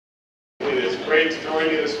great to join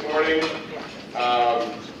you this morning.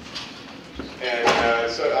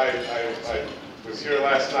 So I was here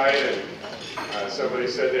last night, and somebody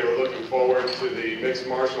said they were looking forward to the mixed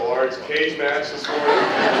martial arts cage match this morning.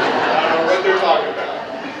 I don't know what they're talking about.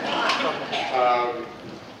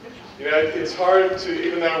 You know, it's hard to,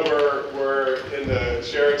 even though we're in the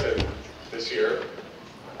Sheraton this year,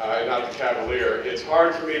 and not the Cavalier, it's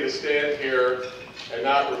hard for me to stand here and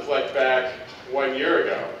not reflect back 1 year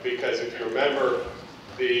ago, because if you remember,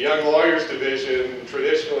 the Young Lawyers Division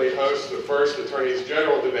traditionally hosts the first Attorneys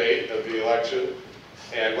General debate of the election,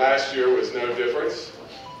 and last year was no difference.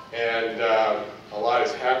 And a lot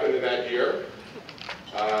has happened in that year,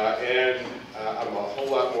 and I'm a whole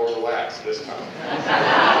lot more relaxed this time.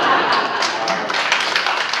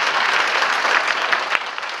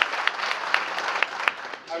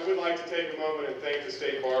 I would like to take a moment and thank the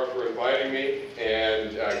State Bar for inviting me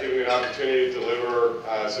and giving me an opportunity to deliver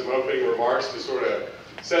some opening remarks to sort of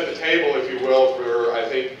set the table, if you will, for, I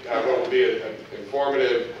think, what will be an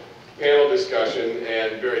informative panel discussion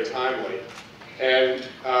and very timely. And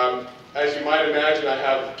as you might imagine, I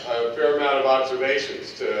have a fair amount of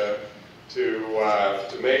observations to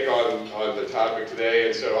make on the topic today,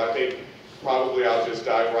 and so I think probably I'll just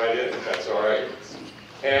dive right in, if that's all right.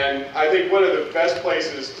 And I think one of the best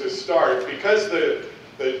places to start, because the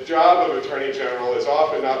job of Attorney General is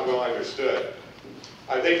often not well understood,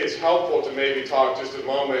 I think it's helpful to maybe talk just a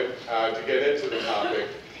moment to get into the topic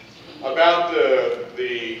about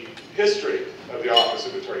the history of the Office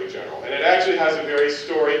of Attorney General. And it actually has a very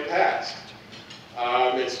storied past.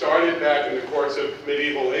 It started back in the courts of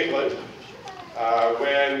medieval England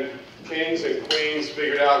when kings and queens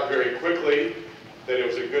figured out very quickly that it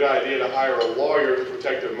was a good idea to hire a lawyer to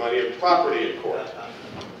protect their money and property in court.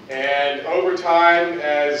 And over time,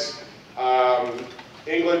 as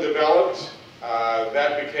England developed,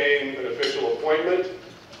 that became an official appointment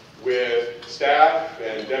with staff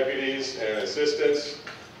and deputies and assistants.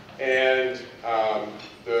 And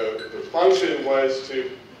the function was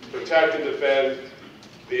to protect and defend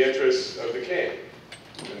the interests of the king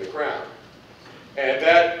and the crown. And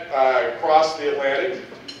that crossed the Atlantic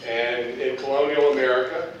and in colonial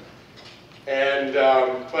America. And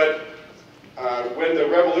when the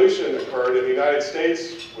revolution occurred and the United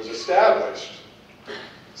States was established,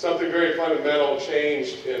 something very fundamental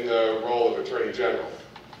changed in the role of Attorney General.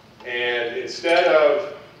 And instead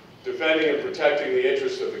of defending and protecting the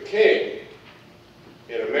interests of the king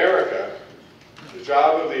in America, the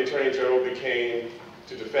job of the Attorney General became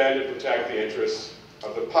to defend and protect the interests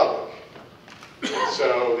of the public. And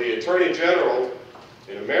so the Attorney General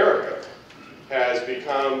in America has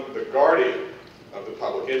become the guardian of the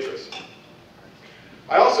public interest.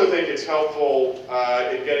 I also think it's helpful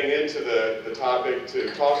in getting into the topic to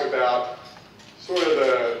talk about sort of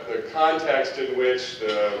the context in which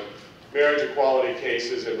the marriage equality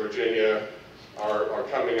cases in Virginia are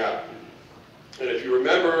coming up. And if you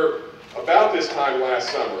remember, about this time last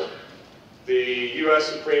summer, the U.S.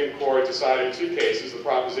 Supreme Court decided two cases, the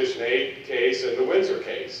Proposition 8 case and the Windsor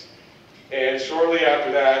case. And shortly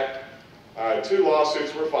after that, two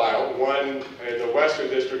lawsuits were filed, one in the Western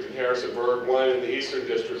District in Harrisonburg, one in the Eastern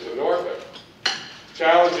District of Norfolk,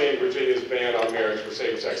 challenging Virginia's ban on marriage for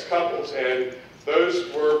same-sex couples. And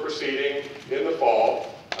those were proceeding in the fall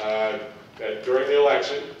during the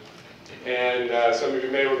election. And some of you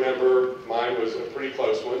may remember mine was a pretty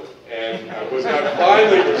close one and was not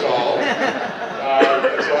finally resolved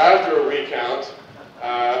until after a recount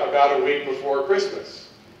about a week before Christmas.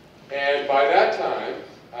 And by that time,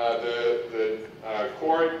 the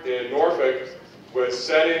court in Norfolk was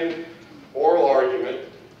setting oral argument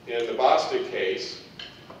in the Bostic case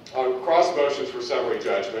on cross motions for summary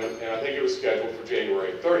judgment, and I think it was scheduled for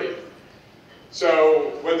January 30th.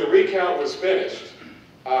 So when the recount was finished,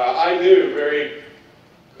 I knew very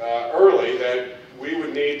early that we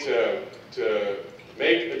would need to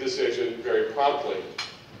make a decision very promptly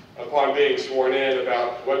upon being sworn in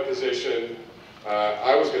about what position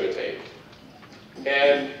I was going to take.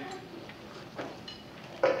 And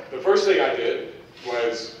the first thing I did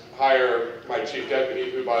was hire my chief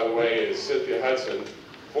deputy, who, by the way, is Cynthia Hudson,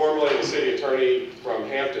 formerly the city attorney from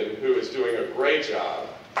Hampton, who is doing a great job.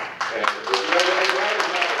 And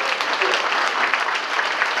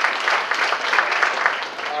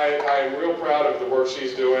I'm real proud of the work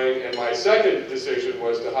she's doing. And my second decision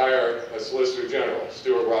was to hire a Solicitor General,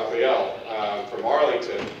 Stuart Raphael, from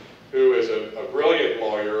Arlington, who is a brilliant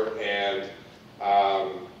lawyer and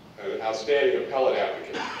an outstanding appellate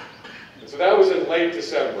advocate. And so that was in late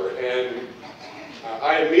December, and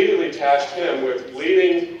I immediately tasked him with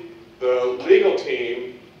leading the legal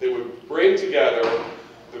team that would bring together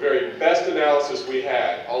the very best analysis analysis we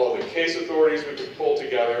had, all of the case authorities we could pull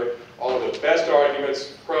together, all of the best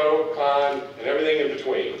arguments, pro, con, and everything in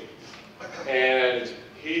between. And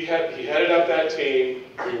he headed up that team,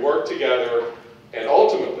 we worked together, and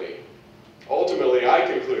ultimately I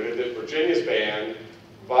concluded that Virginia's ban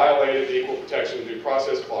violated the equal protection and due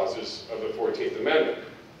process clauses of the 14th Amendment.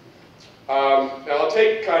 Now I'll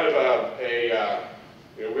take kind of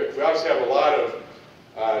we obviously have a lot of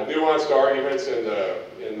nuanced arguments in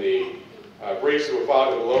the briefs that were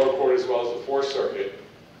filed in the lower court as well as the Fourth Circuit,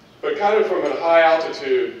 but kind of from a high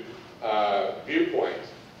altitude viewpoint,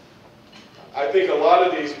 I think a lot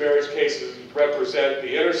of these marriage cases represent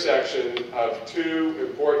the intersection of two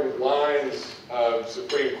important lines of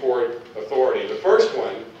Supreme Court authority. The first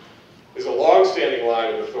one is a long-standing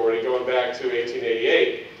line of authority going back to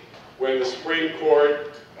 1888, when the Supreme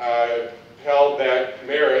Court held that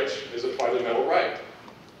marriage is a fundamental right.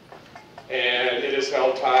 And it is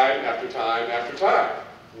held time after time after time.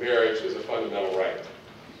 Marriage is a fundamental right.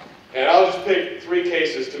 And I'll just pick three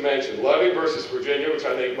cases to mention. Loving versus Virginia, which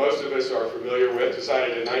I think most of us are familiar with,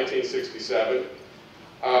 decided in 1967.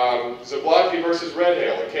 Zablocki versus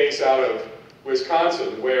Redhale, a case out of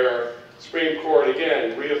Wisconsin, where Supreme Court,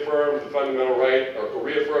 again, reaffirmed the fundamental right, or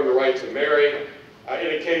reaffirmed the right to marry,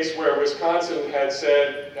 in a case where Wisconsin had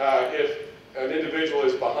said if an individual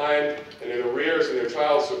is behind and in arrears in their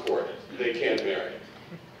child support, they can't marry.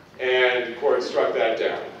 And the court struck that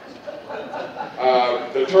down.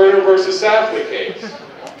 The Turner versus Safley case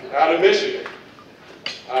out of Michigan,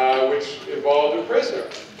 which involved a prisoner.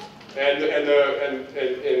 And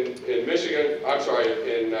in Michigan, I'm sorry,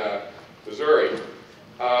 in Missouri,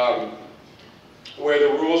 where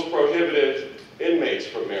the rules prohibited inmates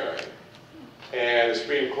from marrying. And the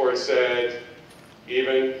Supreme Court said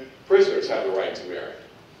even prisoners have the right to marry.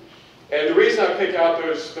 And the reason I pick out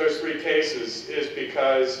those three cases is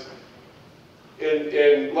because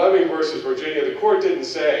in Loving versus Virginia, the court didn't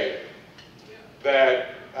say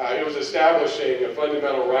that it was establishing a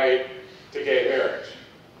fundamental right to gay marriage.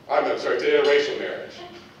 I'm sorry, to interracial marriage.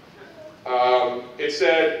 It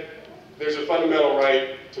said there's a fundamental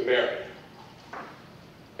right to marry.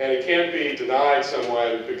 And it can't be denied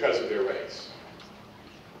someone because of their race.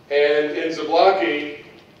 And in Zablocki,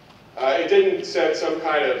 it didn't set some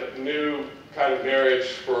kind of new kind of marriage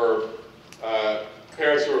for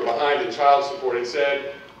parents who are behind in child support. It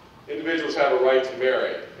said individuals have a right to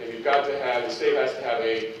marry, and you've got to have, the state has to have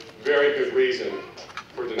a very good reason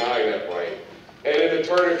for denying that right. And in the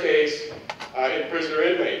Turner case, in prisoner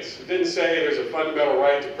inmates, it didn't say there's a fundamental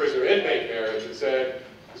right to prisoner inmate marriage. It said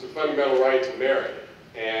there's a fundamental right to marry,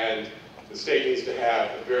 and the state needs to have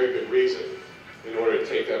a very good reason in order to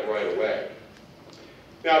take that right away.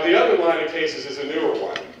 Now, the other line of cases is a newer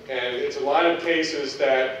one, and it's a line of cases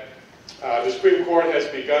that the Supreme Court has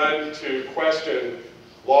begun to question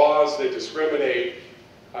laws that discriminate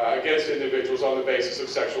against individuals on the basis of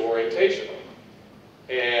sexual orientation.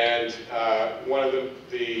 And one of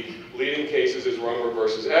the leading cases is Romer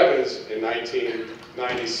versus Evans in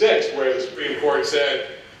 1996, where the Supreme Court said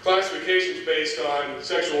classifications based on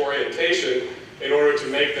sexual orientation, in order to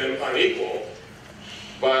make them unequal,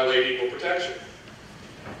 violate equal protection.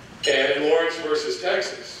 And in Lawrence versus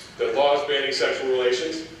Texas, that laws banning sexual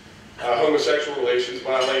relations, homosexual relations,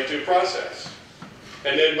 violate due process.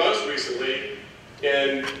 And then most recently,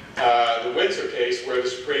 in the Windsor case, where the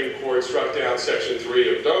Supreme Court struck down Section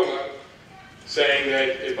 3 of DOMA, saying that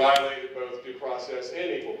it violated both due process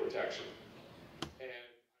and equal protection.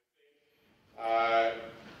 And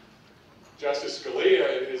Justice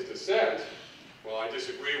Scalia, in his dissent, well, I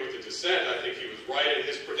disagree with the dissent. I think he was right in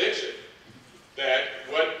his prediction that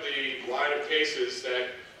what the line of cases that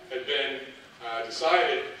had been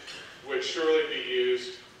decided would surely be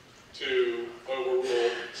used to overrule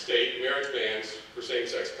state marriage bans for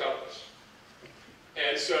same-sex couples.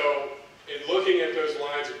 And so, in looking at those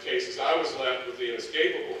lines of cases, I was left with the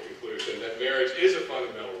inescapable conclusion that marriage is a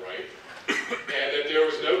fundamental right, and that there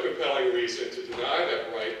was no compelling reason to deny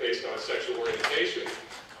that right based on sexual orientation.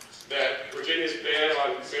 That Virginia's ban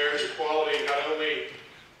on marriage equality not only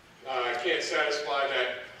can't satisfy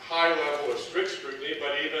that high level of strict scrutiny,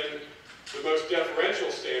 but even the most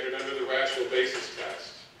deferential standard under the rational basis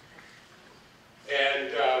test.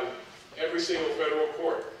 And every single federal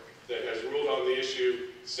court that has ruled on the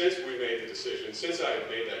issue since we made the decision, since I have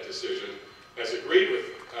made that decision, has agreed with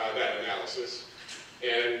that analysis,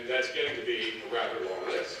 and that's getting to be a rather long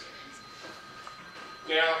list.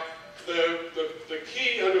 Now, the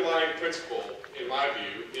key underlying principle, in my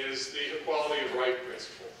view, is the equality of right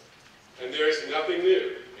principle. And there is nothing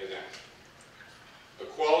new in that.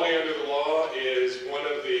 Equality under the law is one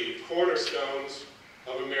of the cornerstones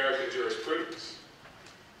of American American jurisprudence.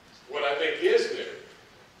 What I think is new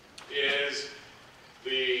is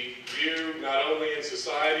the view not only in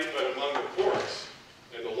society but among the courts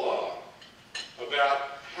and the law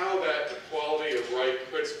about how that equality of right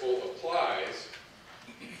principle applies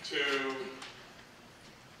to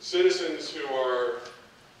citizens who are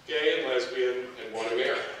gay and lesbian and want to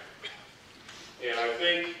marry. And I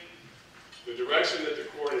think the direction that the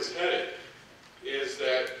court is headed is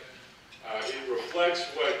that it reflects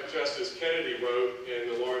what Justice Kennedy wrote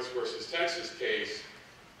in the Lawrence versus Texas case,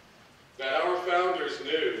 that our founders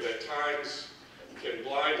knew that times can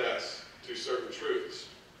blind us to certain truths,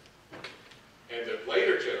 and that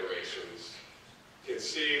later generations can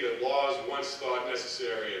see that laws once thought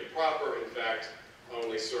necessary and proper, in fact,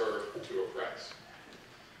 only serve to oppress.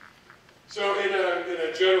 So in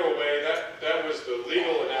a general way, that was the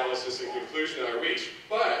legal analysis and conclusion I reached.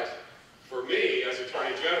 But for me, as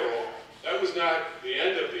Attorney General, that was not the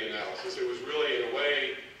end of the analysis. It was really, in a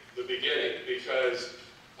way, the beginning, because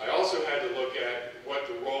I also had to look at what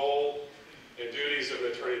the role and duties of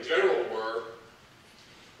an Attorney General were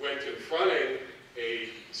when confronting a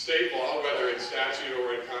state law, whether in statute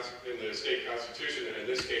or in the state constitution, and in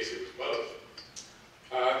this case it was both,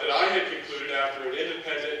 that I had concluded after an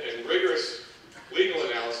independent and rigorous legal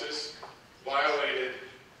analysis violated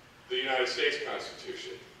the United States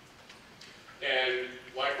Constitution. And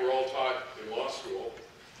like we're all taught in law school,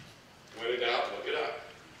 when in doubt, look it up.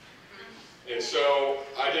 And so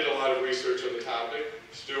I did a lot of research on the topic.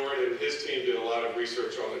 Stuart and his team did a lot of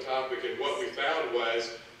research on the topic, and what we found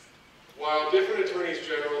was, while different attorneys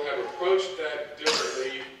general have approached that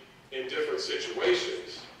differently in different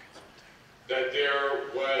situations, that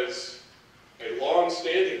there was a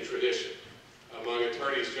long-standing tradition among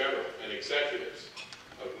attorneys general and executives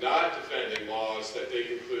of not defending laws that they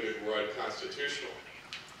concluded were unconstitutional,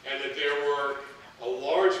 and that there were a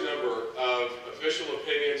large number of official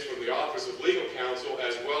opinions from the Office of Legal Counsel,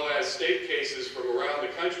 as well as state cases from around the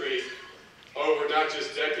country over not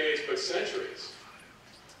just decades but centuries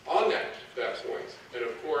on that point. And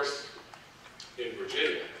of course, in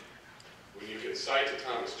Virginia, when you can cite to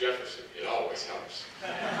Thomas Jefferson, it always helps.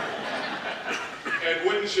 And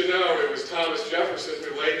wouldn't you know, it was Thomas Jefferson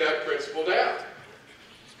who laid that principle down.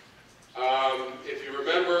 If you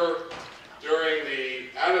remember, during the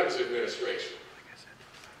Adams administration,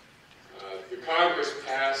 the Congress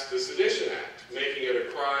passed the Sedition Act, making it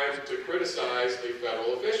a crime to criticize a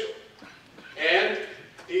federal official. And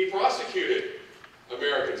he prosecuted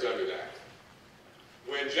Americans under that.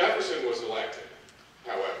 When Jefferson was elected,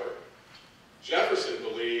 however, Jefferson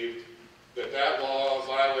believed that that law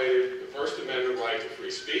violated the First Amendment right to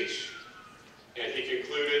free speech, and he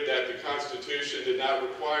concluded that the Constitution did not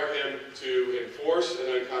require him to enforce an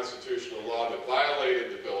unconstitutional law that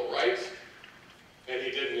violated the Bill of Rights, and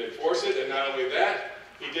he didn't enforce it. And not only that,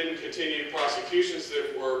 he didn't continue prosecutions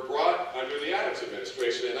that were brought under the Adams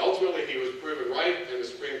administration, and ultimately he was proven right, and the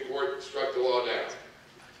Supreme Court struck the law down.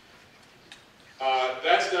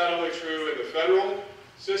 That's not only true in the federal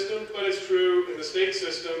system, but it's true in the state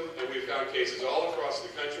system, and we've found cases all across the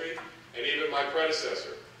country, and even my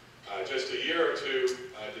predecessor, just a year or two,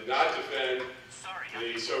 did not defend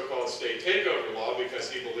the so-called state takeover law because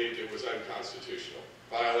he believed it was unconstitutional,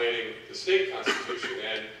 violating the state constitution.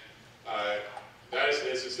 And that is an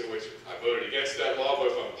instance in which I voted against that law,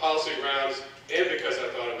 both on policy grounds and because I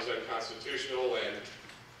thought it was unconstitutional. And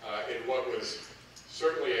in what was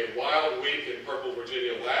certainly a wild week in Purple,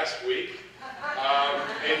 Virginia last week,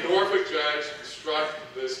 a Norfolk judge struck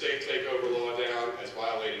the state takeover law down as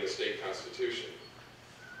violating the state constitution.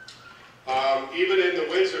 Even in the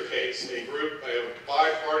Windsor case, a group of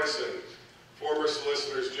bipartisan former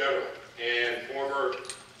solicitors general and former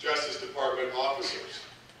Justice Department officers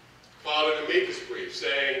filed an amicus brief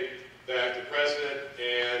saying that the President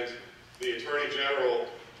and the Attorney General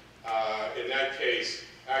in that case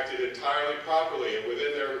acted entirely properly and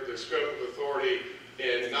within their scope of authority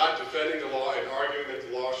in not defending the law and arguing that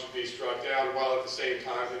the law should be struck down, while at the same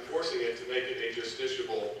time enforcing it to make it a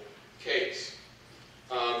justiciable case.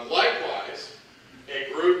 Likewise,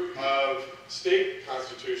 a group of state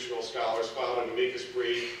constitutional scholars filed an amicus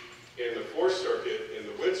brief in the Fourth Circuit in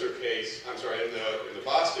the Windsor case, I'm sorry, in the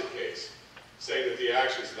Boston case, saying that the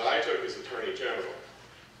actions that I took as Attorney General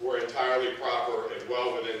were entirely proper and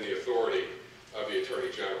well within the authority of the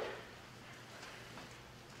Attorney General.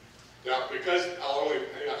 Now, because I'll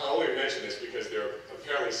only mention this because there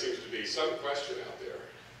apparently seems to be some question out there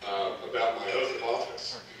about my oath of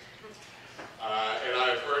office. And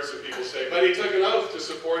I've heard some people say, but he took an oath to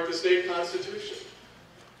support the state constitution.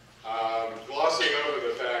 Glossing over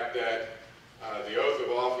the fact that the oath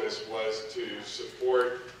of office was to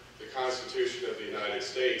support the Constitution of the United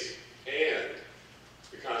States and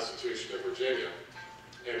the Constitution of Virginia.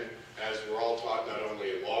 And as we're all taught not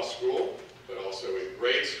only in law school, but also in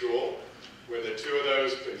grade school, when the two of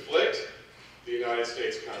those conflict, the United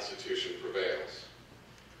States Constitution prevails.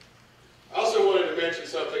 I also wanted to mention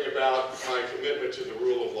something about my commitment to the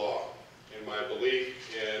rule of law and my belief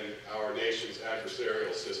in our nation's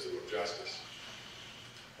adversarial system of justice.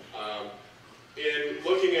 In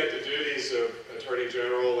looking at the duties of Attorney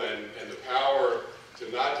General and the power to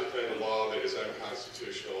not defend a law that is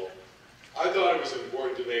unconstitutional, I thought it was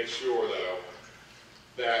important to make sure, though,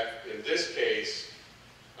 that in this case,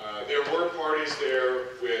 there were parties there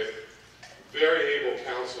with very able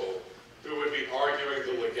counsel who would be arguing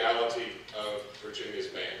the legality of Virginia's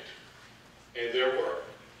ban. And there were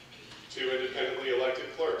two independently elected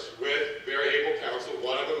clerks with very able counsel,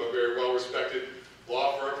 one of them a very well-respected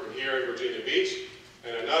law firm from here in Virginia Beach,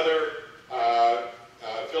 and another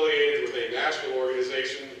affiliated with a national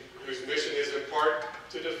organization whose mission is in part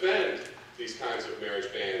to defend these kinds of marriage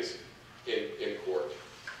bans in court.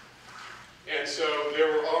 And so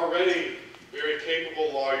there were already very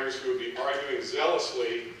capable lawyers who would be arguing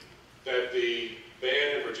zealously that the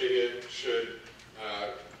ban in Virginia should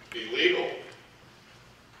be legal.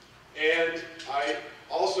 And I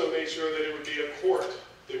also made sure that it would be a court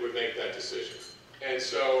that would make that decision. And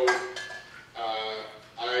so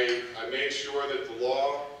I made sure that the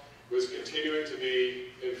law was continuing to be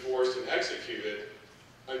enforced and executed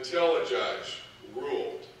until a judge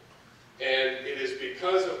ruled. And it is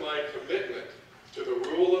because of my commitment to the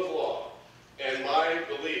rule of law and my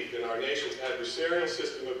belief in our nation's adversarial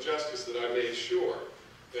system of justice that I made sure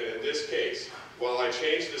that in this case, while I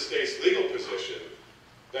changed the state's legal position,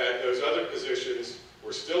 that those other positions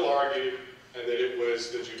were still argued and that it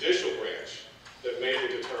was the judicial branch that made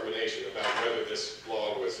the determination about whether this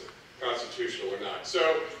law was constitutional or not.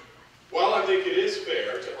 So, while I think it is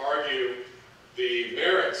fair to argue the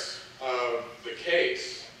merits of the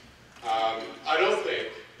case, I don't think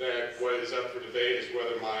that what is up for debate is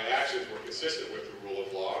whether my actions were consistent with the rule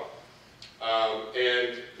of law,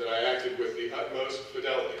 and that I acted with the utmost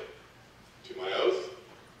fidelity to my oath,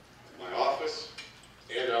 my office,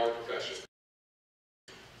 and our profession.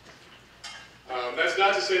 That's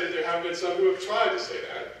not to say that there haven't been some who have tried to say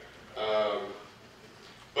that,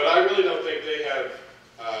 but I really don't think they have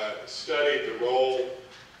studied the role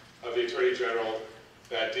of the Attorney General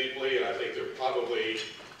that deeply, and I think they're probably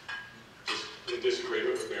just in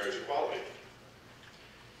disagreement with marriage equality.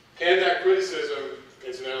 And that criticism,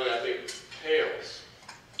 incidentally, I think pales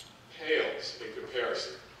in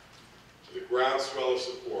comparison to the groundswell of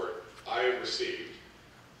support I have received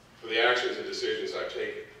for the actions and decisions I've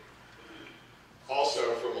taken.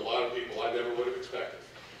 Also from a lot of people I never would have expected.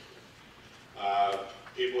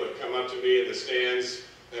 People have come up to me in the stands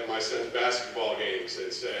at my son's basketball games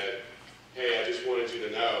and said, hey, I just wanted you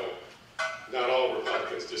to know, not all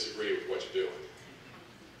Republicans disagree with what you're doing.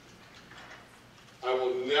 I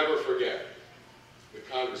will never forget the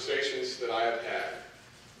conversations that I have had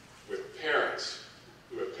with parents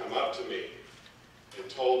who have come up to me and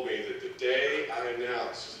told me that the day I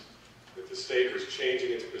announced that the state was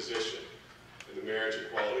changing its position in the marriage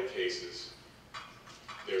equality cases,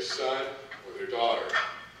 their son or their daughter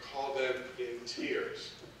called them in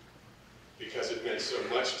tears because it meant so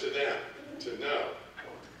much to them to know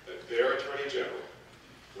that their Attorney General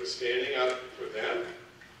was standing up for them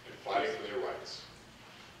and fighting for their rights.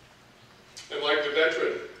 And like the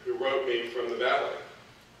veteran who wrote me from the Valley,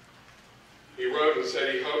 he wrote and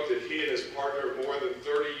said he hoped that he and his partner of more than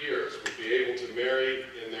 30 years would be able to marry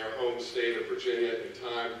in their home state of Virginia in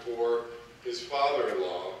time for his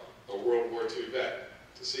father-in-law, a World War II vet,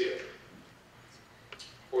 to see it.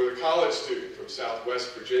 Or the college student from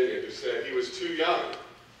Southwest Virginia who said he was too young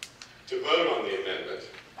to vote on the amendment,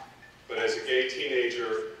 but as a gay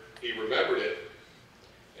teenager, he remembered it,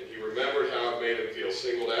 and he remembered how it made him feel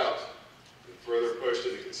singled out and further pushed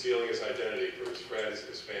into concealing his identity from his friends,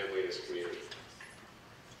 his family, and his community.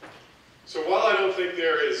 So while I don't think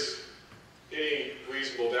there is any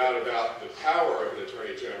reasonable doubt about the power of an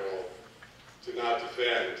Attorney General to not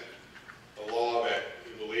defend a law that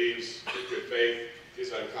he believes in good faith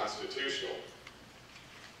is unconstitutional,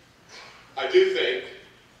 I do think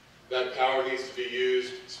that power needs to be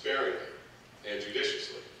used sparingly and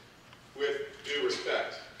judiciously, with due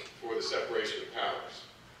respect for the separation of powers.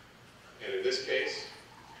 And in this case,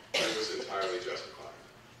 it was entirely justified.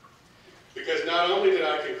 Because not only did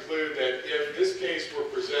I conclude that if this case were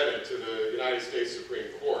presented to the United States Supreme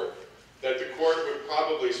Court, that the court would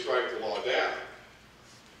probably strike the law down.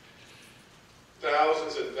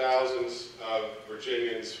 Thousands and thousands of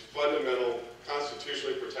Virginians' fundamental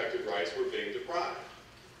constitutionally protected rights were being deprived.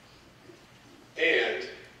 And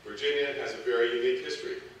Virginia has a very unique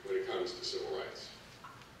history when it comes to civil rights.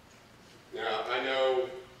 Now, I know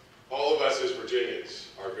all of us as Virginians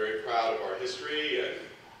are very proud of our history and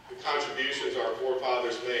the contributions our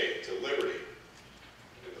forefathers made to liberty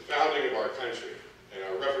and the founding of our country and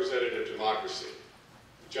our representative democracy,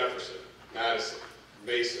 Jefferson, Madison,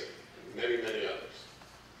 Mason, and many, many others.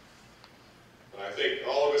 But I think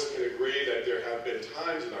all of us can agree that there have been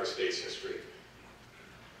times in our state's history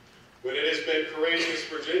when it has been courageous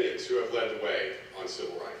Virginians who have led the way on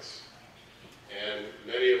civil rights. And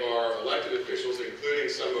many of our elected officials, including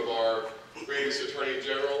some of our previous Attorney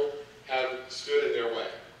General, have stood in their way.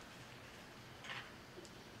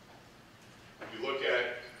 If you look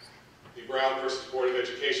at the Brown versus Board of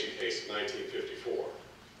Education case in 1954,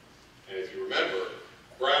 and if you remember,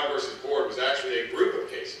 Brown versus Board was actually a group of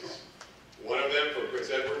cases, one of them from Prince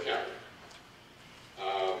Edward County.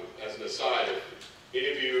 As an aside, if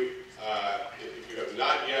any of you, if you have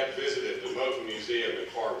not yet visited the Moton Museum in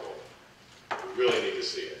Farmville, you really need to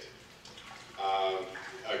see it.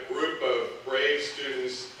 A group of brave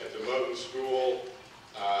students at the Moton School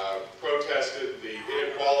protested the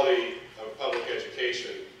inequality of public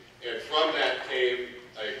education, and from that came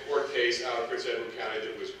a court case out of Prince Edward County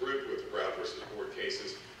that was grouped with the Brown versus Board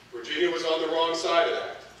cases. Virginia was on the wrong side of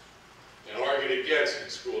that and argued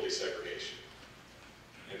against school desegregation.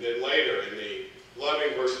 And then later in the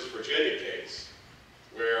Loving versus Virginia case,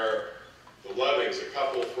 where the Lovings, a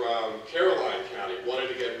couple from Caroline County, wanted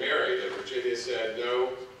to get married, and Virginia said no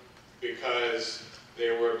because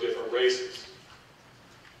they were of different races.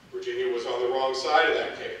 Virginia was on the wrong side of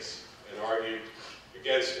that case and argued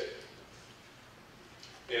against it.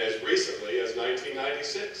 And as recently as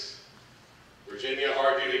 1996, Virginia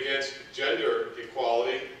argued against gender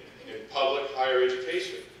equality in public higher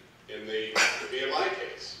education in the BMI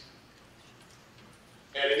case.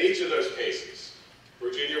 And in each of those cases,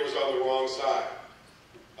 Virginia was on the wrong side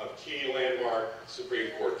of key landmark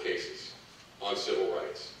Supreme Court cases on civil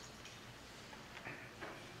rights.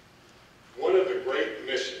 One of the great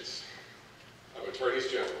missions of attorneys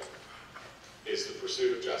general is the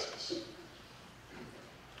pursuit of justice.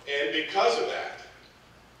 And because of that,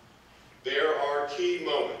 there are key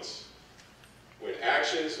moments when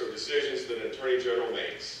actions or decisions that an attorney general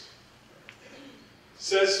makes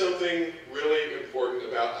says something really important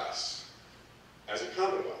about us as a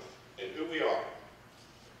Commonwealth and who we are.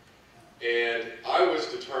 And I was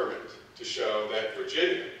determined to show that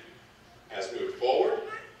Virginia has moved forward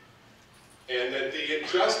and that the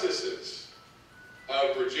injustices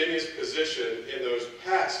of Virginia's position in those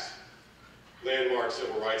past landmark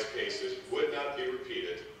civil rights cases would not be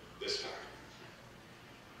repeated this time.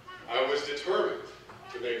 I was determined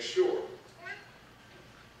to make sure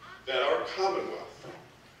that our Commonwealth,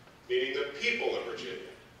 meaning the people of Virginia,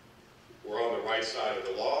 were on the right side of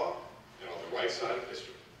the law and on the right side of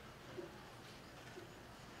history.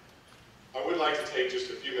 I would like to take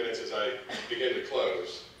just a few minutes as I begin to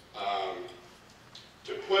close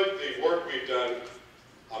to put the work we've done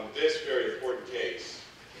on this very important case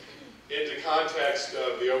into context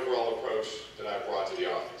of the overall approach that I brought to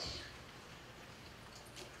the office.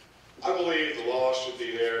 I believe the law should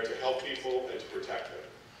be there to help people and to protect them,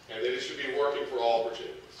 and that it should be working for all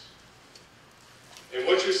Virginians. And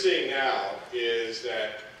what you're seeing now is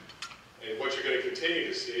that, and what you're going to continue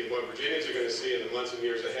to see, and what Virginians are going to see in the months and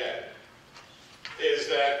years ahead, is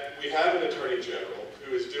that we have an Attorney General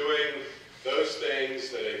who is doing those things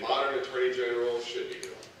that a modern Attorney General should be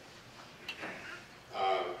doing.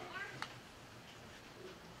 I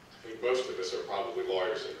think most of us are probably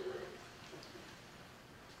lawyers in the room.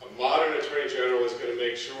 A modern Attorney General is going to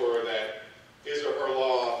make sure that his or her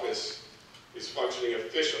law office is functioning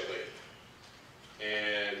efficiently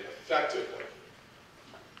and effectively.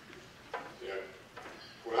 You know,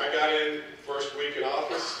 when I got in first week in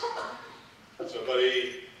office,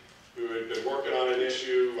 somebody who had been working on an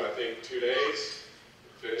issue, I think 2 days,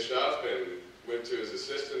 finished up and went to his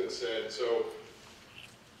assistant and said, "So,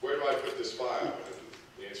 where do I put this file?" And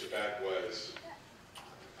the answer back was,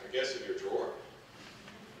 "I guess in your drawer."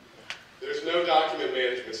 There's no document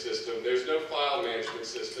management system, there's no file management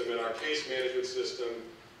system, and our case management system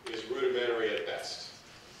is rudimentary at best.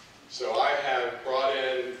 So I have brought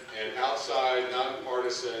in an outside,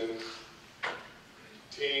 nonpartisan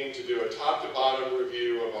team to do a top-to-bottom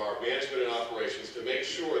review of our management and operations to make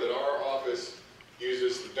sure that our office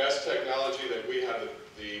uses the best technology, that we have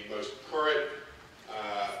the most current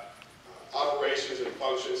operations and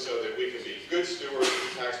functions so that we can be good stewards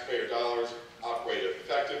of taxpayer dollars, operate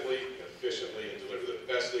effectively, efficiently, and deliver the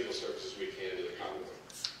best legal services we can to the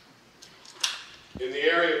Commonwealth. In the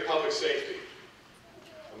area of public safety,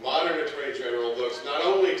 a modern Attorney General looks not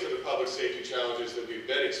only to the public safety challenges that we've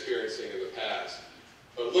been experiencing in the past,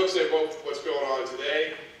 but looks at what's going on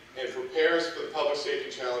today and prepares for the public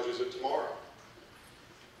safety challenges of tomorrow.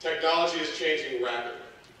 Technology is changing rapidly,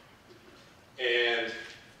 and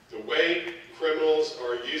the way criminals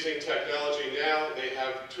are using technology now, they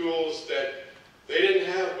have tools that they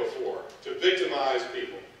didn't have before to victimize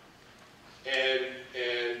people. And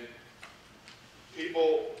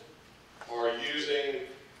people are using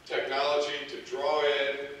technology to draw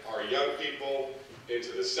in our young people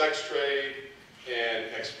into the sex trade and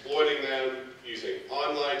exploiting them using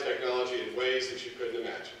online technology in ways that you couldn't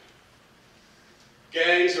imagine.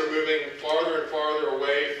 Gangs are moving farther and farther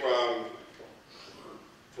away from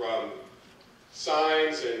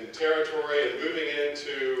signs and territory and moving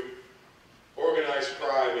into organized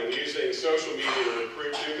crime and using social media to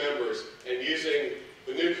recruit new members and using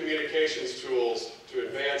the new communications tools to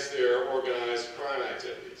advance their organized crime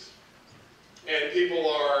activities. And people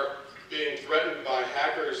are being threatened by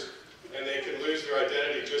hackers, and they can lose their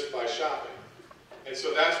identity just by shopping. And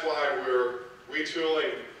so that's why we're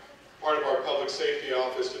retooling part of our public safety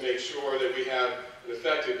office to make sure that we have an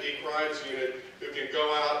effective e-crimes unit who can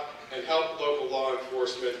go out and help local law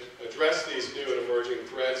enforcement address these new and emerging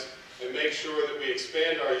threats and make sure that we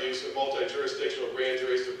expand our use of multi-jurisdictional grand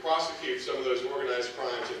juries to prosecute some of those organized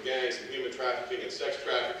crimes and gangs and human trafficking and sex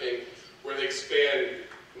trafficking where they span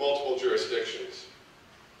multiple jurisdictions.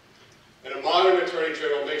 And a modern Attorney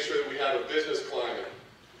General makes sure that we have a business climate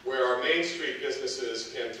where our Main Street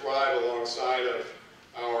businesses can thrive alongside of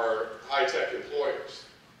our high-tech employers.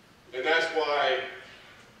 And that's why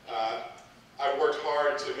I worked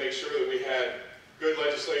hard to make sure that we had good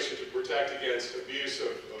legislation to protect against abuse of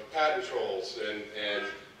patent trolls and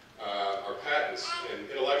our patents and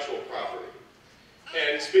intellectual property.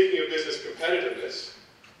 And speaking of business competitiveness,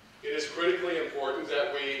 it is critically important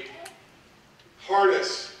that we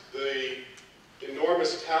harness the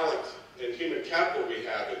enormous talent and human capital we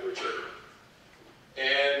have in Virginia.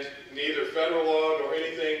 And neither federal law nor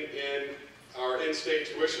anything in our in-state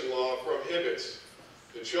tuition law prohibits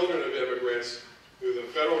the children of immigrants who the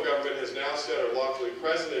federal government has now said are lawfully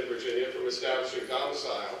present in Virginia from establishing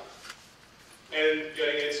domicile and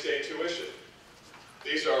getting in-state tuition.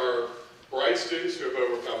 These are bright students who have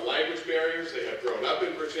overcome language barriers, they have grown up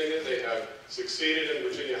in Virginia, they have succeeded in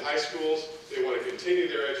Virginia high schools, they want to continue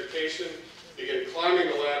their education, begin climbing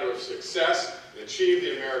the ladder of success, and achieve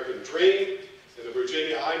the American dream, and the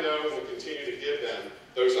Virginia I know will continue to give them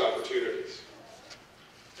those opportunities.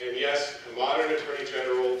 And yes, a modern Attorney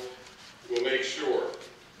General will make sure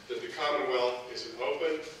that the Commonwealth is an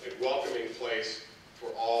open and welcoming place for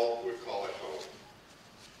all who would call it home.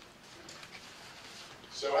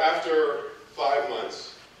 So after 5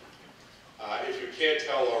 months, if you can't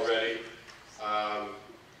tell already,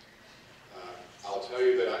 I'll tell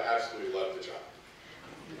you that I absolutely love the job.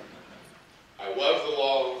 I love the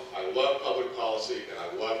law, I love public policy, and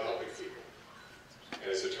I love helping people.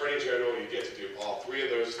 And as Attorney General, you get to do all three of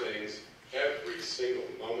those things every single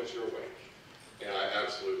moment you're awake. And I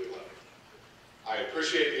absolutely love it. I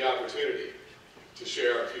appreciate the opportunity to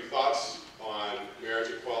share a few thoughts on marriage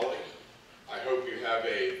equality. I hope you have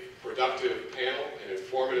a productive panel, an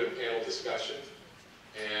informative panel discussion.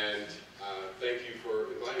 And thank you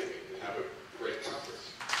for inviting me, and have a